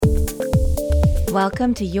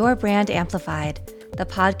Welcome to Your Brand Amplified, the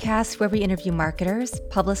podcast where we interview marketers,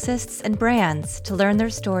 publicists, and brands to learn their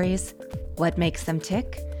stories, what makes them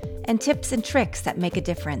tick, and tips and tricks that make a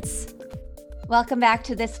difference. Welcome back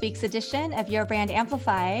to this week's edition of Your Brand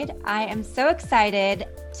Amplified. I am so excited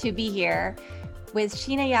to be here with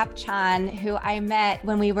Sheena Yap-Chan, who I met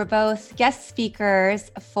when we were both guest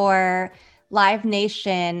speakers for Live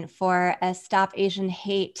Nation for a Stop Asian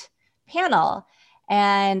Hate panel.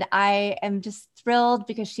 And I am just thrilled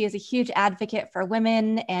because she is a huge advocate for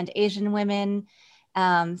women and Asian women.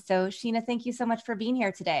 So Sheena, thank you so much for being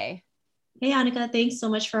here today. Hey, Annika, thanks so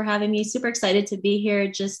much for having me. Super excited to be here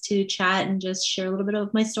just to chat and just share a little bit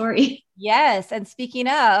of my story. Yes. And speaking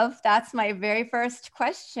of, that's my very first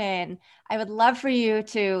question. I would love for you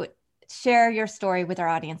to share your story with our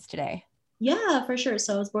audience today. Yeah, for sure.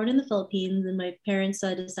 So I was born in the Philippines and my parents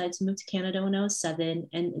decided to move to Canada when I was 7.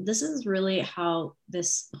 And this is really how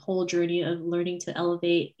this whole journey of learning to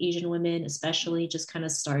elevate Asian women, especially, just kind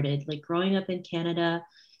of started. Like growing up in Canada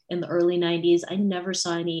in the early 90s, I never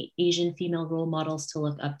saw any Asian female role models to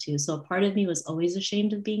look up to. So a part of me was always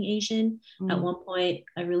ashamed of being Asian. At one point,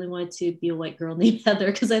 I really wanted to be a white girl named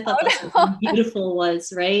Heather because I thought that's what beautiful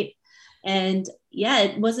was, right? And yeah,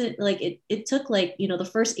 it wasn't like it took like, the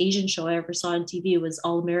first Asian show I ever saw on TV was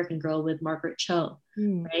All American Girl with Margaret Cho,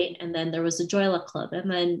 right? And then there was the Joy Luck Club.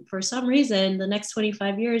 And then for some reason, the next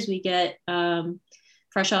 25 years, we get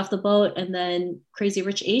Fresh Off the Boat and then Crazy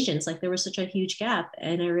Rich Asians. Like there was such a huge gap.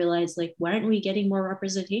 And I realized like, why aren't we getting more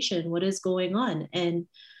representation? What is going on? And,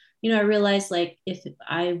 I realized like, if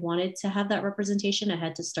I wanted to have that representation, I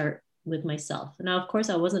had to start with myself. Now, of course,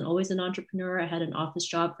 I wasn't always an entrepreneur. I had an office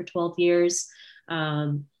job for 12 years.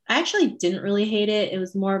 I actually didn't really hate it. It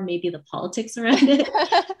was more maybe the politics around it,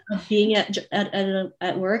 of being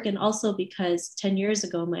at work. And also because 10 years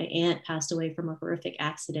ago, my aunt passed away from a horrific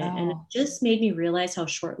accident. And it just made me realize how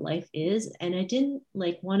short life is. And I didn't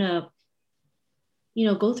want to,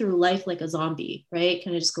 go through life like a zombie, right?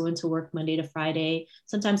 Kind of just go into work Monday to Friday.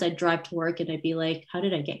 Sometimes I'd drive to work and I'd be like, how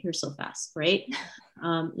did I get here so fast, right?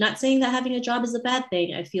 Not saying that having a job is a bad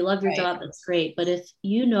thing. If you love your job, that's great. But if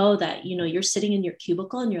you know that, you're sitting in your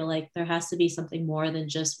cubicle and you're like, there has to be something more than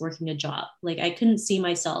just working a job. Like I couldn't see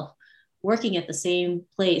myself working at the same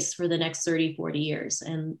place for the next 30, 40 years.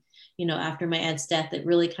 And, after my aunt's death, it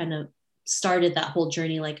really kind of started that whole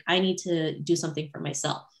journey. Like I need to do something for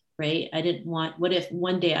myself. Right? I didn't want, what if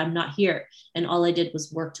one day I'm not here and all I did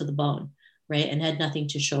was work to the bone, right? And had nothing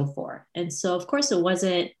to show for. And so, of course, it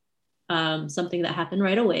wasn't something that happened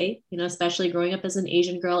right away, especially growing up as an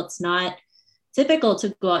Asian girl. It's not typical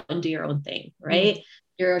to go out and do your own thing, right? Mm-hmm.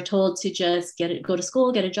 You're told to just go to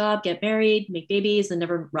school, get a job, get married, make babies, and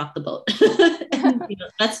never rock the boat. And,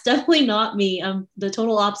 that's definitely not me. I'm the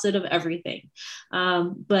total opposite of everything.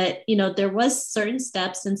 But, there was certain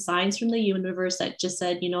steps and signs from the universe that just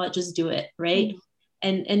said, you know what, just do it. Right.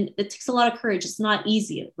 Mm-hmm. And it takes a lot of courage. It's not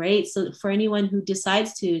easy. Right. So for anyone who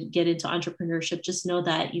decides to get into entrepreneurship, just know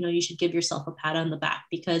that, you should give yourself a pat on the back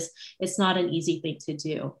because it's not an easy thing to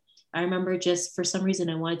do. I remember just for some reason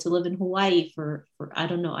I wanted to live in Hawaii for I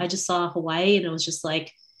don't know. I just saw Hawaii and it was just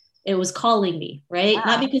like, it was calling me, right? Yeah.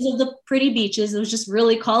 Not because of the pretty beaches. It was just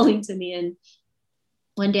really calling to me. And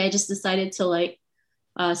one day I just decided to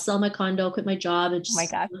sell my condo, quit my job and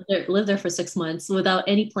just live there for 6 months without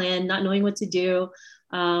any plan, not knowing what to do.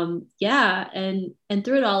 And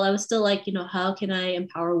through it all, I was still like, how can I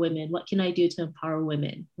empower women? What can I do to empower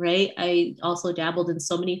women? Right. I also dabbled in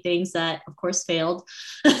so many things that of course failed,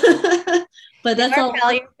 but that's all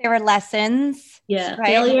failures. They were lessons. Yeah.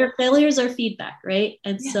 Right? Failures are feedback. Right.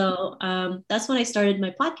 And so that's when I started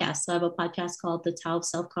my podcast. So I have a podcast called The Tao of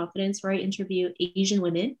Self-Confidence, where I interview Asian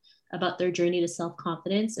women about their journey to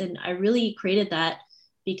self-confidence. And I really created that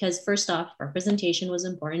because first off, representation was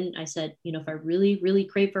important. I said, if I really, really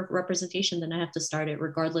crave for representation, then I have to start it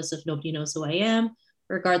regardless if nobody knows who I am,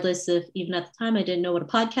 regardless if even at the time I didn't know what a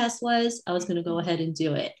podcast was, I was going to go ahead and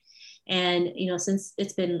do it. And, since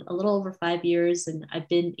it's been a little over 5 years and I've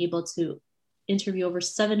been able to interview over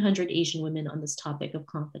 700 Asian women on this topic of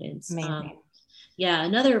confidence.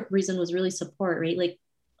 Another reason was really support, right? Like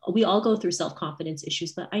we all go through self-confidence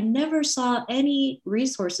issues, but I never saw any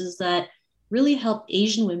resources that really helped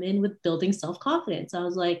Asian women with building self-confidence. I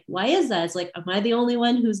was like, why is that? It's like, am I the only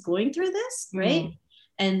one who's going through this? Right. Mm-hmm.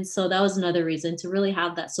 And so that was another reason to really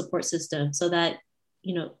have that support system so that,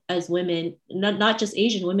 as women, not just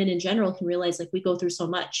Asian women in general can realize like we go through so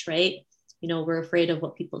much, right? We're afraid of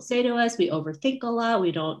what people say to us. We overthink a lot.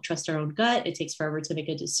 We don't trust our own gut. It takes forever to make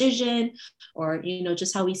a decision or,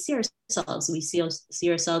 just how we see ourselves. We see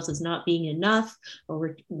ourselves as not being enough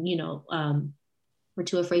or we're we're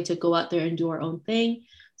too afraid to go out there and do our own thing.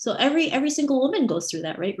 So every single woman goes through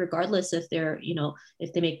that, right? Regardless if they're,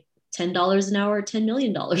 if they make $10 an hour or $10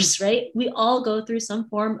 million, right? We all go through some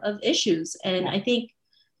form of issues. And I think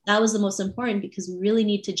that was the most important, because we really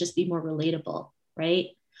need to just be more relatable, right?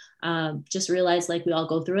 Just realize like we all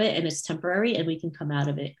go through it and it's temporary and we can come out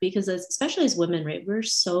of it, because especially as women, right, we're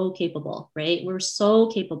so capable, right? We're so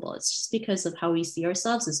capable. It's just because of how we see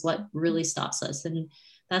ourselves is what really stops us. And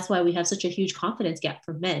that's why we have such a huge confidence gap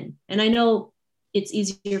for men. And I know it's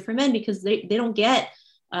easier for men because they don't get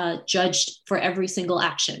judged for every single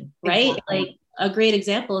action, right? Exactly. Like a great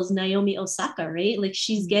example is Naomi Osaka, right? Like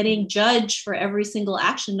she's getting judged for every single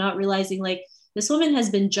action, not realizing like this woman has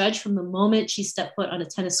been judged from the moment she stepped foot on a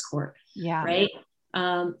tennis court. Yeah. Right.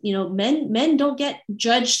 Men don't get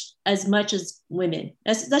judged as much as women.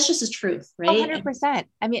 That's just the truth, right? 100%.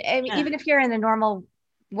 I mean, even if you're in a normal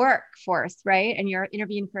workforce, right, and you're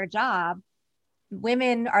interviewing for a job,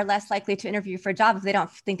 women are less likely to interview for a job if they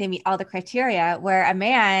don't think they meet all the criteria, where a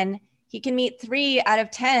man, he can meet 3 out of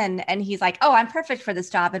 10 and he's like, oh, I'm perfect for this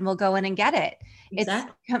job, and we'll go in and get it.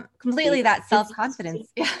 Exactly. It's completely that self-confidence.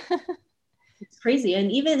 It's crazy.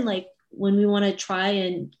 And even like when we want to try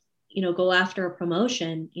and, go after a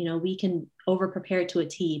promotion, we can over prepare to a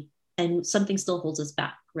T and something still holds us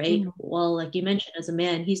back, right? Mm-hmm. Well, like you mentioned, as a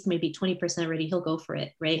man, he's maybe 20% ready. He'll go for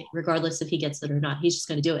it, right? Regardless if he gets it or not, he's just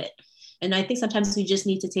going to do it. And I think sometimes we just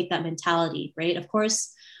need to take that mentality, right? Of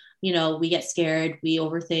course, we get scared, we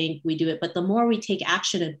overthink, we do it. But the more we take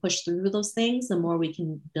action and push through those things, the more we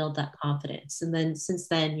can build that confidence. And then since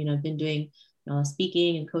then, I've been doing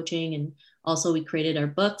speaking and coaching, and also we created our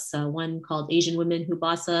books, one called Asian Women Who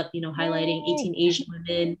Boss Up, highlighting 18 Asian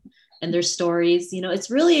women and their stories.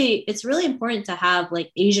 It's really important to have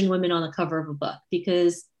like Asian women on the cover of a book,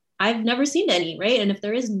 because I've never seen any, right? And if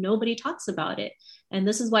there is, nobody talks about it. And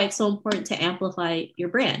this is why it's so important to amplify your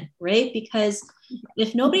brand, right? Because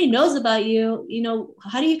if nobody knows about you,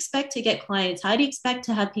 how do you expect to get clients? How do you expect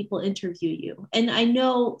to have people interview you? And I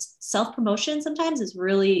know self-promotion sometimes is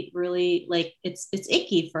really, really like, it's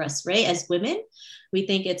icky for us, right? As women, we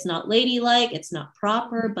think it's not ladylike, it's not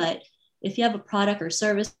proper, but if you have a product or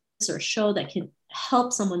service or show that can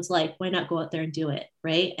help someone's life, why not go out there and do it,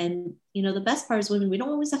 right? And the best part is women, we don't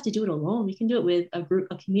always have to do it alone. We can do it with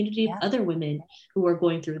a community of other women who are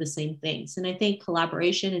going through the same things. And I think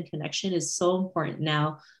collaboration and connection is so important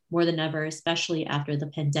now more than ever, especially after the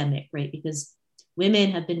pandemic, right? Because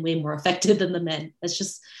women have been way more affected than the men. That's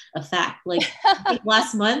just a fact. Like I think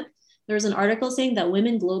last month, there was an article saying that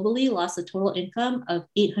women globally lost a total income of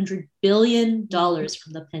 $800 billion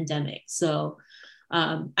from the pandemic. So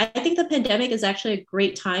I think the pandemic is actually a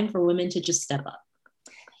great time for women to just step up.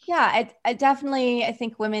 Yeah, I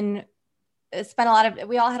think women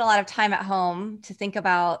we all had a lot of time at home to think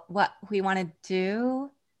about what we want to do,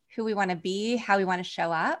 who we want to be, how we want to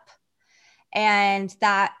show up. And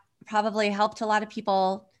that probably helped a lot of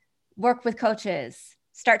people work with coaches,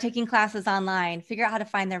 start taking classes online, figure out how to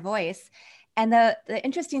find their voice. And the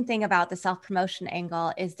interesting thing about the self-promotion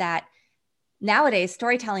angle is that nowadays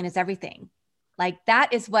storytelling is everything. Like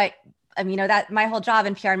that is what, that my whole job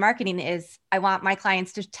in PR and marketing is, I want my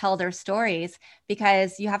clients to tell their stories,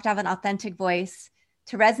 because you have to have an authentic voice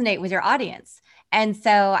to resonate with your audience. And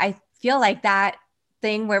so I feel like that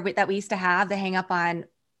thing that we used to have, the hang up on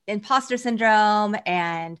imposter syndrome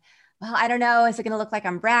and, well, I don't know, is it going to look like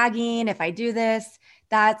I'm bragging if I do this?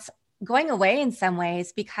 That's going away in some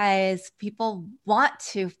ways, because people want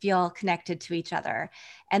to feel connected to each other.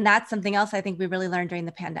 And that's something else I think we really learned during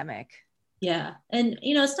the pandemic. Yeah. And,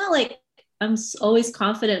 it's not like I'm always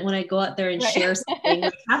confident when I go out there and share something.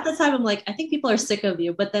 Like, half the time I'm like, I think people are sick of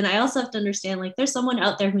you. But then I also have to understand, like, there's someone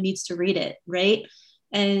out there who needs to read it. Right.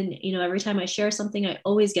 And, every time I share something, I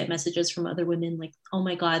always get messages from other women like, oh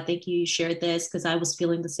my God, thank you. You shared this, because I was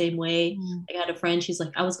feeling the same way. I had a friend, she's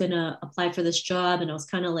like, I was going to apply for this job and I was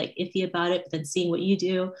kind of like iffy about it. But then seeing what you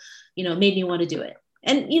do, made me want to do it.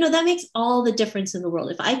 And, that makes all the difference in the world.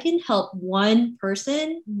 If I can help one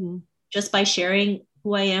person just by sharing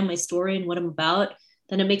who I am, my story, and what I'm about,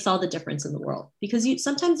 then it makes all the difference in the world, because you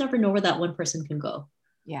sometimes never know where that one person can go.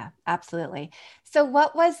 Yeah, absolutely. So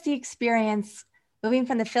what was the experience moving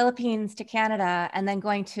from the Philippines to Canada and then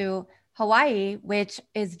going to Hawaii, which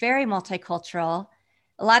is very multicultural,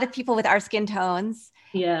 a lot of people with our skin tones?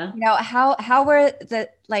 Yeah. How were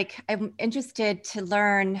I'm interested to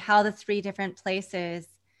learn how the 3 different places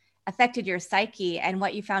affected your psyche and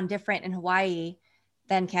what you found different in Hawaii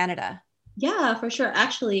than Canada. Yeah, for sure.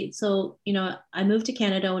 Actually, so, I moved to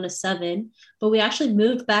Canada when I was 7, but we actually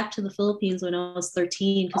moved back to the Philippines when I was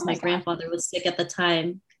 13 Oh because my my gosh. grandfather was sick at the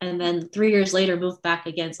time. And then 3 years later, moved back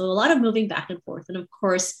again. So a lot of moving back and forth. And of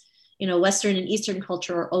course, Western and Eastern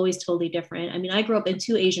culture are always totally different. I mean, I grew up in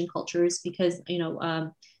two Asian cultures because,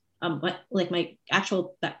 my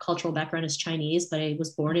actual cultural background is Chinese, but I was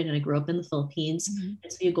born in and I grew up in the Philippines. Mhm.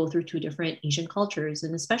 And so you go through two different Asian cultures.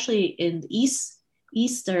 And especially in the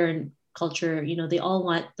Eastern culture, they all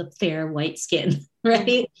want the fair white skin,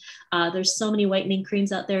 right? There's so many whitening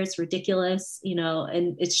creams out there. It's ridiculous,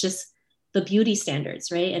 and it's just the beauty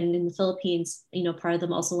standards, right? And in the Philippines, part of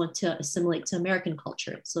them also want to assimilate to American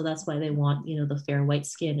culture. So that's why they want, the fair white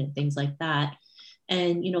skin and things like that.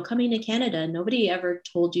 And, coming to Canada, nobody ever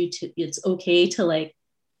told you it's okay to like,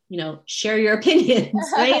 share your opinions,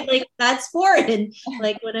 right? Like that's foreign.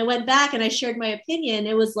 Like when I went back and I shared my opinion,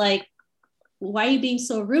 it was like, why are you being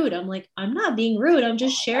so rude? I'm like, I'm not being rude. I'm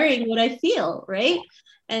just sharing what I feel, right?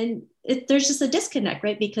 And there's just a disconnect,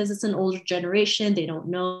 right? Because it's an older generation. They don't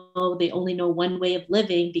know, they only know one way of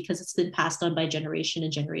living because it's been passed on by generation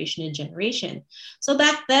and generation and generation. So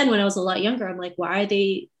back then, when I was a lot younger, I'm like, why are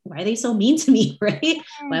they so mean to me, right?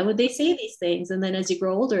 Why would they say these things? And then as you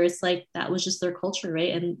grow older, it's like that was just their culture,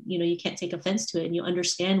 right? And you can't take offense to it, and you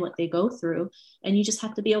understand what they go through, and you just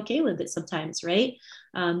have to be okay with it sometimes, right?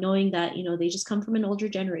 Knowing that they just come from an older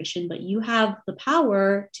generation, but you have the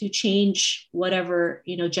power to change whatever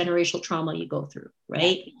generational trauma you go through,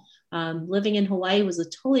 right? Living in Hawaii was a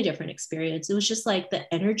totally different experience. It was just like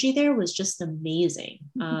the energy there was just amazing.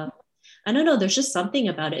 I don't know. There's just something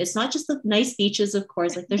about it. It's not just the nice beaches, of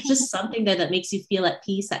course. Like there's just something there that makes you feel at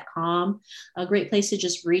peace, at calm. A great place to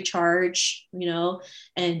just recharge,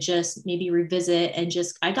 and just maybe revisit. And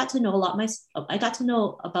just I got to know I got to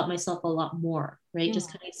know about myself a lot more, right? Just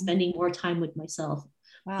kind of spending more time with myself.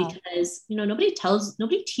 Wow. Because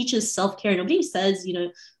nobody teaches self-care. Nobody says,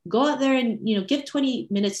 go out there and give 20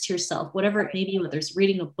 minutes to yourself, whatever it may be, whether it's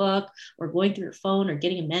reading a book or going through your phone or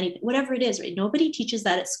getting a mani, whatever it is, right? Nobody teaches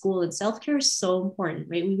that at school, and self-care is so important,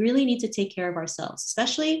 right? We really need to take care of ourselves,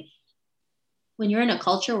 especially when you're in a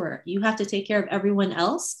culture where you have to take care of everyone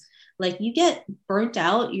else. Like you get burnt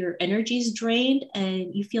out, your energy's drained,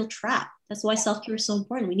 and you feel trapped. That's why self-care is so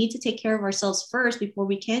important. We need to take care of ourselves first before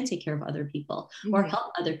we can take care of other people or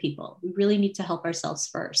help other people. We really need to help ourselves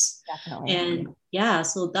first. Definitely. And yeah,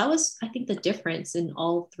 so that was, I think, the difference in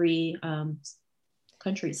all three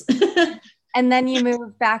countries. And then you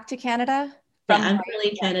moved back to Canada? Yeah, I'm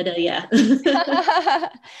really in Canada, yeah.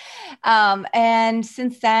 And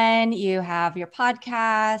since then, you have your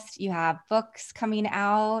podcast, you have books coming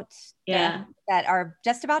out that are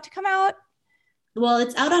just about to come out. Well,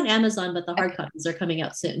 it's out on Amazon, but the hard copies are coming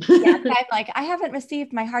out soon. Yeah, I'm like, I haven't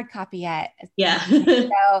received my hard copy yet. Yeah.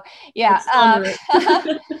 So, yeah.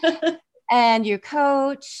 And you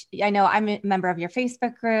coach. I know I'm a member of your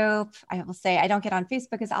Facebook group. I will say I don't get on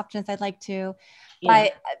Facebook as often as I'd like to,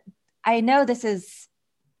 but I know this is,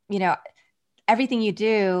 everything you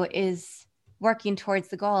do is working towards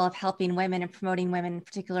the goal of helping women and promoting women,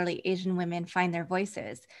 particularly Asian women, find their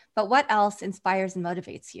voices. But what else inspires and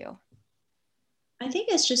motivates you? I think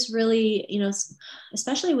it's just really,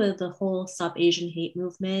 especially with the whole Stop Asian Hate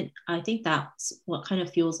movement, I think that's what kind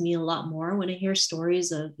of fuels me a lot more when I hear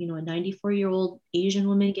stories of, a 94-year-old Asian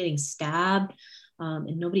woman getting stabbed,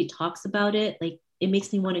 and nobody talks about it. Like it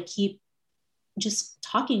makes me want to keep just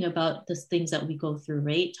talking about the things that we go through,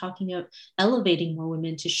 right? Talking of elevating more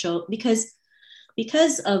women to show, because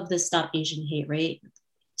of the Stop Asian Hate, right?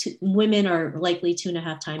 Women are likely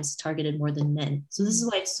 2.5 times targeted more than men. So this is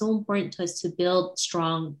why it's so important to us to build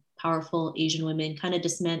strong, powerful Asian women, kind of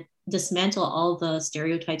dismantle all the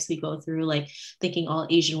stereotypes we go through, like thinking all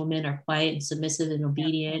Asian women are quiet and submissive and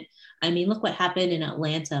obedient. I mean, look what happened in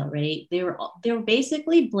Atlanta, right? They were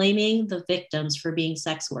basically blaming the victims for being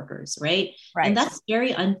sex workers, right? And that's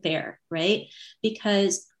very unfair, right?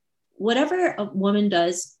 Because whatever a woman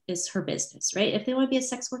does is her business, right? If they want to be a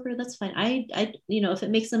sex worker, that's fine. I if it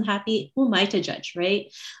makes them happy, who am I to judge,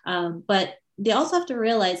 right? But they also have to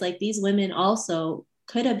realize, like, these women also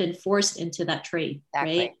could have been forced into that trade,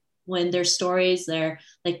 right? When their stories, they're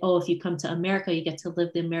like, oh, if you come to America, you get to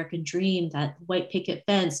live the American dream, that white picket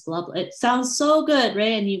fence, blah, blah. It sounds so good,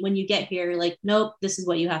 right? And when you get here, you're like, nope, this is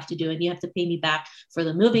what you have to do. And you have to pay me back for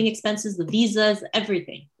the moving expenses, the visas,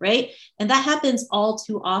 everything, right? And that happens all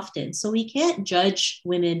too often. So we can't judge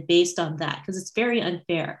women based on that because it's very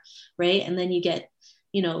unfair, right? And then you get,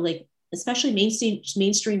 like, especially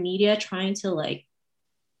mainstream media trying to like,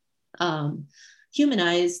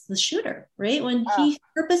 humanize the shooter, right? When he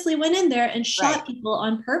purposely went in there and shot people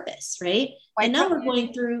on purpose, right? And now we're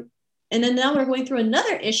going through, And then now we're going through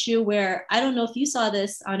another issue where I don't know if you saw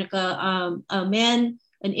this, Annika.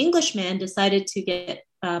 An Englishman decided to get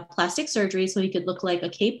plastic surgery so he could look like a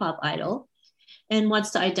K-pop idol and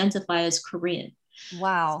wants to identify as Korean.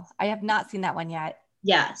 Wow. I have not seen that one yet.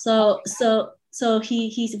 Yeah. So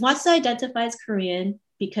he wants to identify as Korean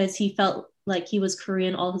because he felt like he was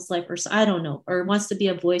Korean all his life, or so, I don't know, or wants to be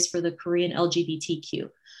a voice for the Korean LGBTQ.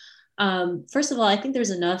 First of all, I think there's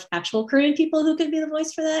enough actual Korean people who could be the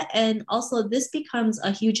voice for that. And also this becomes a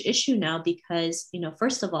huge issue now because,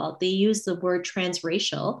 first of all, they use the word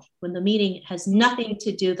transracial when the meaning has nothing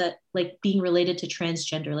to do that, like being related to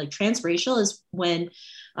transgender. Like transracial is when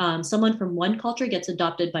someone from one culture gets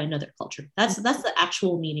adopted by another culture. That's the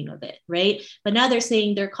actual meaning of it, right? But now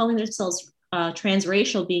they're calling themselves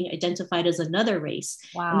transracial, being identified as another race.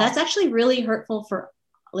 Wow. And that's actually really hurtful for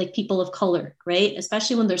like people of color, right?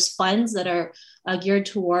 Especially when there's funds that are geared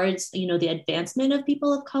towards, the advancement of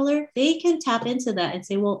people of color. They can tap into that and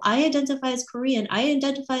say, well, I identify as Korean, I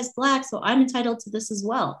identify as Black, so I'm entitled to this as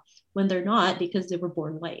well, when they're not because they were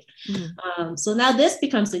born white. Mm-hmm. So now this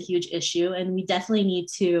becomes a huge issue, and we definitely need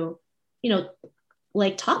to,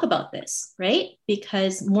 like talk about this, right?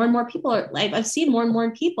 Because more and more people are like, I've seen more and more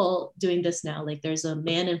people doing this now. Like there's a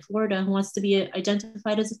man in Florida who wants to be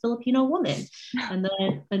identified as a Filipino woman. And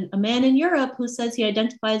then a man in Europe who says he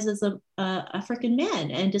identifies as a African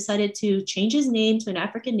man and decided to change his name to an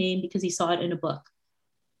African name because he saw it in a book.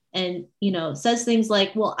 And, says things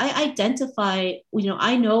like, well, I identify,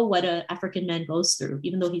 I know what an African man goes through,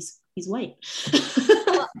 even though he's white.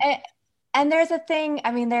 Well, and there's a thing,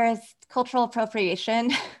 there is cultural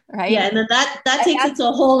appropriation, right? Yeah, and then that takes it to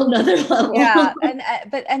a whole another level. Yeah,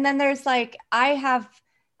 and then there's like, I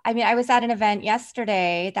was at an event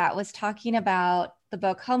yesterday that was talking about the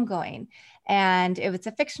book Homegoing, and it was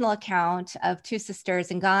a fictional account of two sisters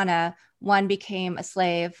in Ghana. One became a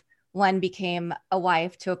slave, one became a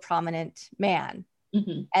wife to a prominent man,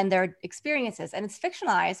 mm-hmm. and their experiences. And it's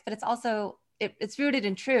fictionalized, but it's also, it's rooted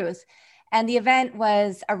in truth. And the event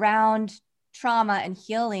was around trauma and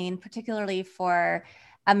healing, particularly for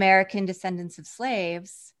American descendants of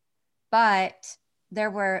slaves. But there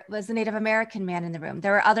was a Native American man in the room.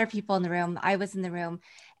 There were other people in the room. I was in the room.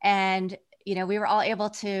 And, we were all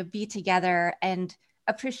able to be together and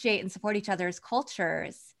appreciate and support each other's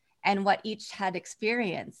cultures and what each had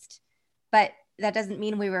experienced. But that doesn't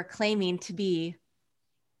mean we were claiming to be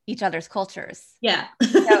each other's cultures. Yeah.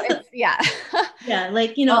 Yeah. Yeah.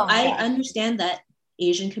 Like, I understand that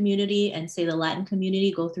Asian community and say the Latin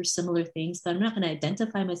community go through similar things, but I'm not going to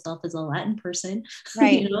identify myself as a Latin person.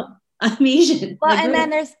 Right. I'm Asian. Well, and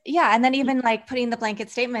then even like putting the blanket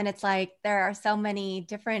statement, it's like, there are so many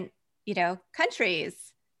different, countries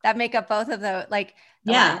that make up both of the, like,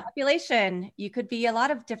 the Latin population. You could be a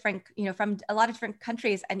lot of different, from a lot of different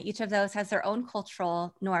countries, and each of those has their own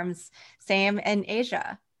cultural norms. Same in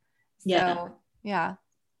Asia. So, yeah.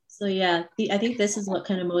 So I think this is what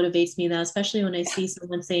kind of motivates me now, especially when I see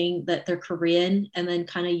someone saying that they're Korean and then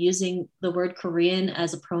kind of using the word Korean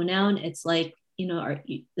as a pronoun. It's like,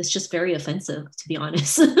 it's just very offensive, to be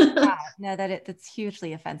honest. Yeah, no, that's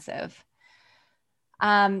hugely offensive.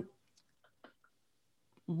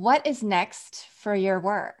 What is next for your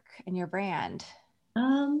work and your brand?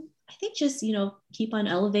 I think just, keep on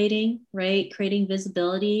elevating, right? Creating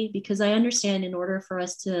visibility, because I understand in order for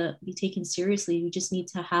us to be taken seriously, we just need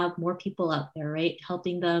to have more people out there, right?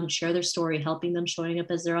 Helping them share their story, helping them showing up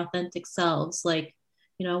as their authentic selves. Like,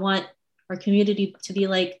 I want our community to be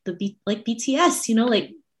like like BTS,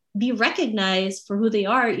 like be recognized for who they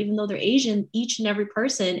are, even though they're Asian. Each and every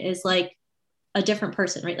person is like a different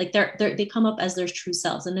person, right? Like they come up as their true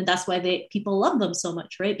selves. And then that's why people love them so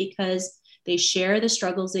much, right? Because they share the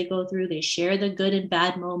struggles they go through. They share the good and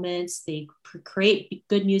bad moments. They create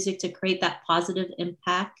good music to create that positive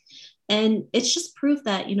impact. And it's just proof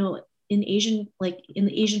that, in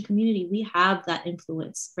the Asian community, we have that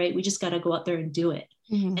influence, right? We just got to go out there and do it.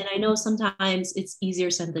 Mm-hmm. And I know sometimes it's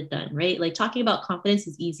easier said than done, right? Like talking about confidence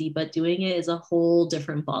is easy, but doing it is a whole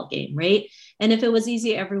different ball game, right? And if it was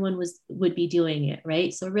easy, everyone would be doing it,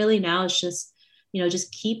 right? So really now it's just,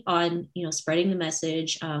 just keep on, spreading the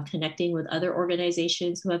message, connecting with other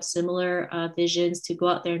organizations who have similar visions to go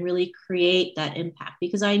out there and really create that impact.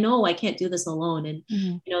 Because I know I can't do this alone. And,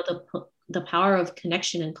 mm-hmm. The power of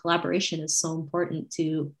connection and collaboration is so important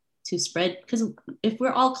to spread, because if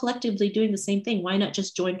we're all collectively doing the same thing, why not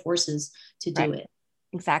just join forces to do it?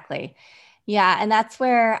 Exactly. Yeah. And that's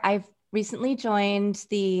where I've recently joined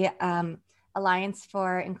the Alliance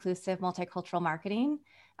for Inclusive Multicultural Marketing.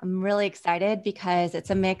 I'm really excited because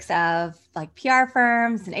it's a mix of like PR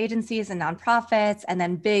firms and agencies and nonprofits, and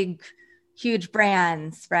then big huge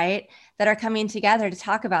brands, right, that are coming together to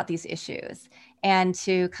talk about these issues and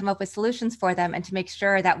to come up with solutions for them and to make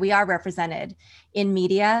sure that we are represented in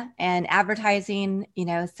media and advertising,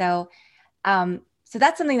 so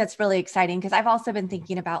that's something that's really exciting, because I've also been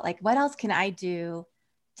thinking about, like, what else can I do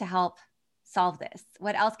to help solve this?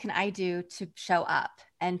 What else can I do to show up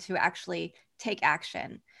and to actually take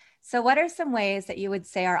action? So what are some ways that you would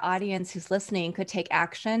say our audience who's listening could take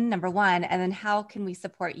action, number one, and then how can we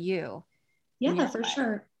support you? Yeah, for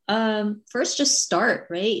sure. First, just start,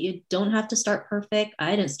 right? You don't have to start perfect.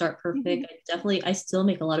 I didn't start perfect. I still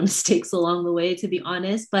make a lot of mistakes along the way, to be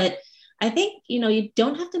honest. But I think, you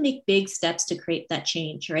don't have to make big steps to create that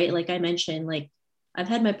change, right? Like I mentioned, like I've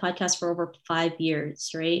had my podcast for over 5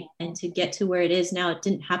 years, right? And to get to where it is now, it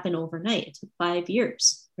didn't happen overnight. It took 5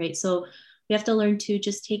 years, right? So we have to learn to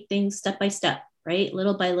just take things step by step, right?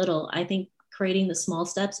 Little by little. I think creating the small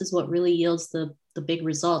steps is what really yields the big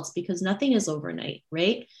results, because nothing is overnight,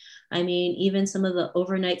 right? I mean, even some of the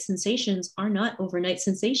overnight sensations are not overnight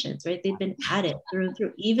sensations, right? They've been at it through and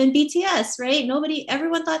through. Even BTS, right?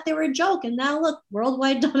 Everyone thought they were a joke, and now look,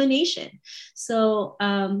 worldwide domination. So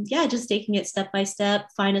yeah, just taking it step by step.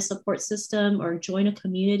 Find a support system or join a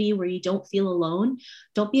community where you don't feel alone.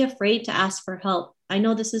 Don't be afraid to ask for help. I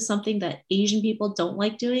know this is something that Asian people don't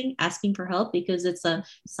like doing, asking for help, because it's a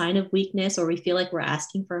sign of weakness, or we feel like we're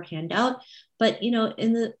asking for a handout. But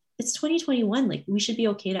it's 2021, like we should be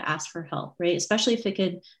okay to ask for help, right? Especially if it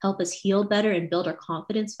could help us heal better and build our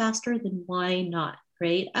confidence faster, then why not?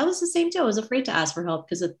 Right. I was the same too. I was afraid to ask for help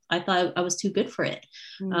because I thought I was too good for it.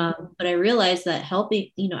 But I realized that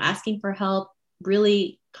helping, asking for help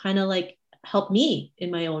really kind of like helped me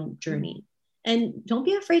in my own journey. And don't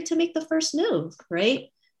be afraid to make the first move, right?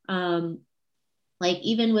 Like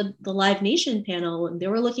even with the Live Nation panel, when they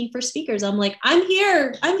were looking for speakers, I'm like, I'm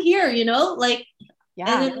here, like,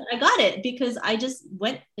 yeah. And then I got it because I just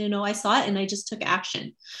went, I saw it and I just took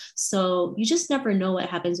action. So you just never know what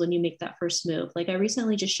happens when you make that first move. Like I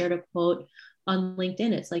recently just shared a quote on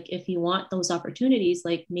LinkedIn. It's like, if you want those opportunities,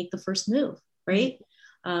 like make the first move, right?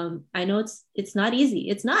 I know it's not easy.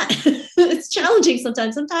 It's not, it's challenging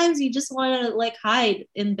sometimes. Sometimes you just want to like hide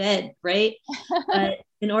in bed, right? But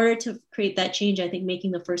in order to create that change, I think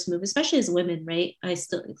making the first move, especially as women, right? I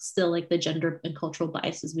still like the gender and cultural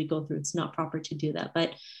biases we go through. It's not proper to do that,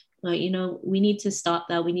 but we need to stop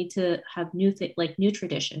that. We need to have new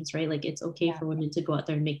traditions, right? Like it's okay for women to go out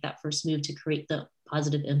there and make that first move to create the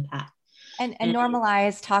positive impact. And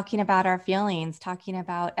normalize talking about our feelings, talking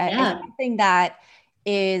about something that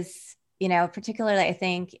is, particularly I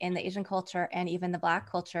think in the Asian culture and even the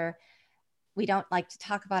Black culture, we don't like to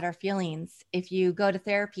talk about our feelings. If you go to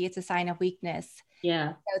therapy, it's a sign of weakness.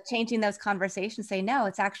 Yeah. So changing those conversations, say, no,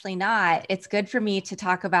 it's actually not. It's good for me to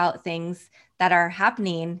talk about things that are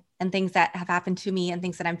happening and things that have happened to me and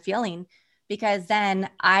things that I'm feeling, because then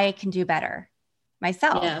I can do better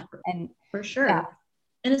myself. Yeah, and for sure. Yeah.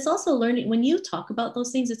 And it's also learning when you talk about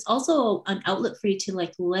those things, it's also an outlet for you to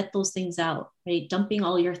like let those things out, right? Dumping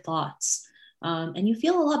all your thoughts. And you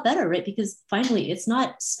feel a lot better, right? Because finally it's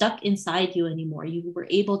not stuck inside you anymore. You were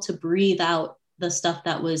able to breathe out the stuff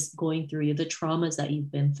that was going through you, the traumas that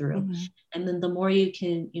you've been through. Mm-hmm. And then the more you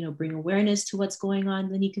can, bring awareness to what's going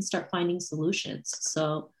on, then you can start finding solutions.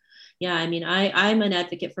 So yeah, I mean, I'm an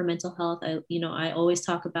advocate for mental health. I always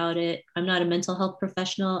talk about it. I'm not a mental health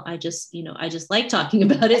professional. I just like talking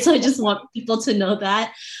about it. So I just want people to know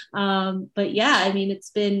that. But yeah, I mean, it's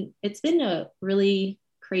been a really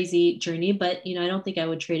crazy journey, but I don't think I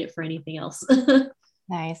would trade it for anything else.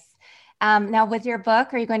 Nice. Now with your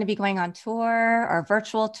book, are you going to be going on tour or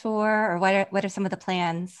virtual tour, or what are some of the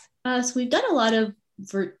plans? So we've done a lot of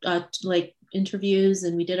interviews,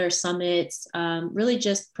 and we did our summits, really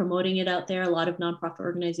just promoting it out there. A lot of nonprofit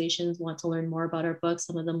organizations want to learn more about our book.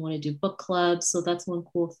 Some of them want to do book clubs. So that's one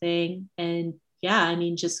cool thing. And yeah, I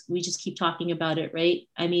mean, we just keep talking about it, right?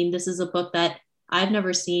 I mean, this is a book that I've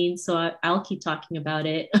never seen, so I'll keep talking about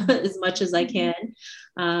it as much as I can.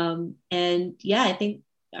 And yeah, I think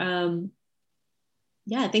that's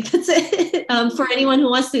it. For anyone who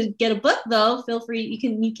wants to get a book, though, feel free.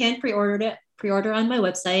 You can pre-order on my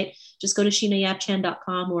website. Just go to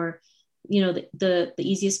SheenaYapchan.com, or the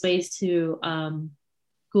easiest way is to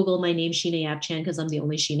Google my name, Sheena Yapchan, because I'm the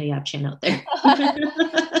only Sheena Yapchan out there.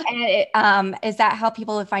 And is that how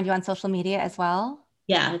people would find you on social media as well?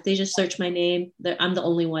 Yeah, if they just search my name, I'm the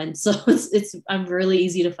only one, so I'm really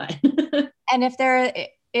easy to find. And if there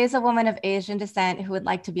is a woman of Asian descent who would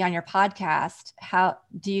like to be on your podcast, how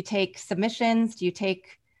do you take submissions? Do you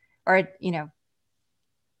take, or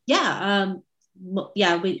Yeah.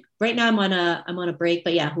 Right now I'm on a break,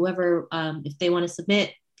 but yeah, whoever, if they want to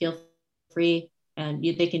submit, feel free. And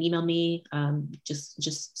they can email me.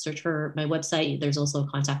 Just search for my website. There's also a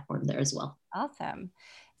contact form there as well. Awesome.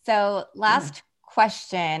 So last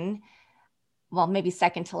question, well, maybe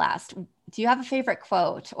second to last. Do you have a favorite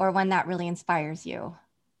quote or one that really inspires you?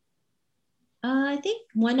 I think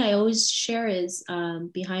one I always share is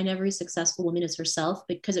behind every successful woman is herself,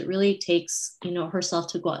 because it really takes,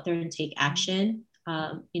 herself to go out there and take action.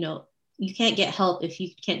 You can't get help if you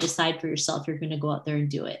can't decide for yourself you're going to go out there and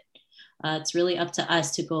do it. It's really up to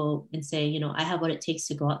us to go and say, I have what it takes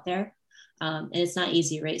to go out there. And it's not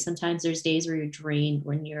easy, right? Sometimes there's days where you're drained,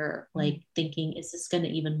 when you're like thinking, is this going to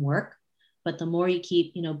even work? But the more you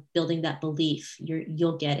keep, building that belief,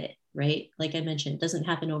 you'll get it, right? Like I mentioned, it doesn't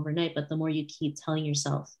happen overnight, but the more you keep telling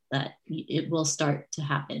yourself that, it will start to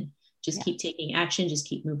happen. Just keep taking action, just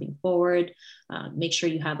keep moving forward. Make sure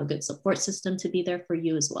you have a good support system to be there for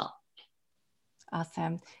you as well.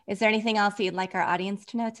 Awesome. Is there anything else that you'd like our audience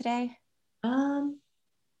to know today?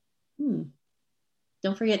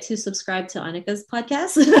 Don't forget to subscribe to Annika's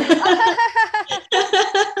podcast.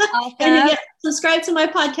 Awesome. And subscribe to my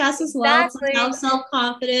podcast as well. Exactly. To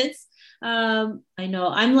self-confidence. I know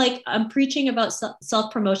I'm preaching about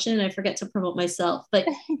self-promotion and I forget to promote myself, but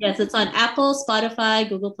yes, it's on Apple, Spotify,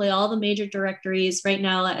 Google Play, all the major directories. Right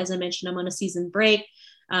now, as I mentioned, I'm on a season break,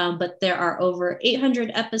 but there are over 800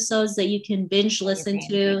 episodes that you can binge listen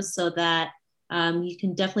to, so that you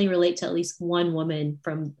can definitely relate to at least one woman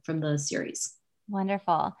from the series.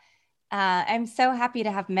 Wonderful. I'm so happy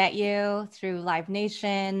to have met you through Live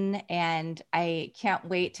Nation, and I can't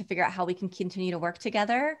wait to figure out how we can continue to work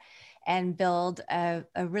together and build a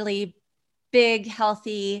really big,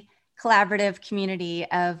 healthy, collaborative community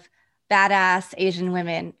of badass Asian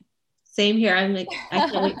women. Same here. I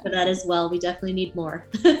can't wait for that as well. We definitely need more.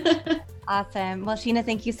 Awesome. Well, Sheena,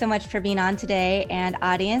 thank you so much for being on today. And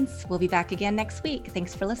audience, we'll be back again next week.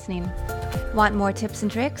 Thanks for listening. Want more tips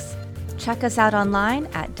and tricks? Check us out online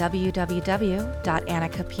at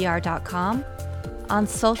www.annikapr.com, on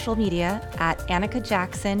social media at Annika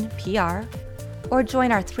Jackson PR, or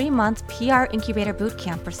join our 3-month PR Incubator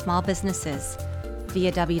Bootcamp for small businesses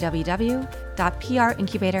via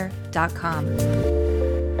www.princubator.com.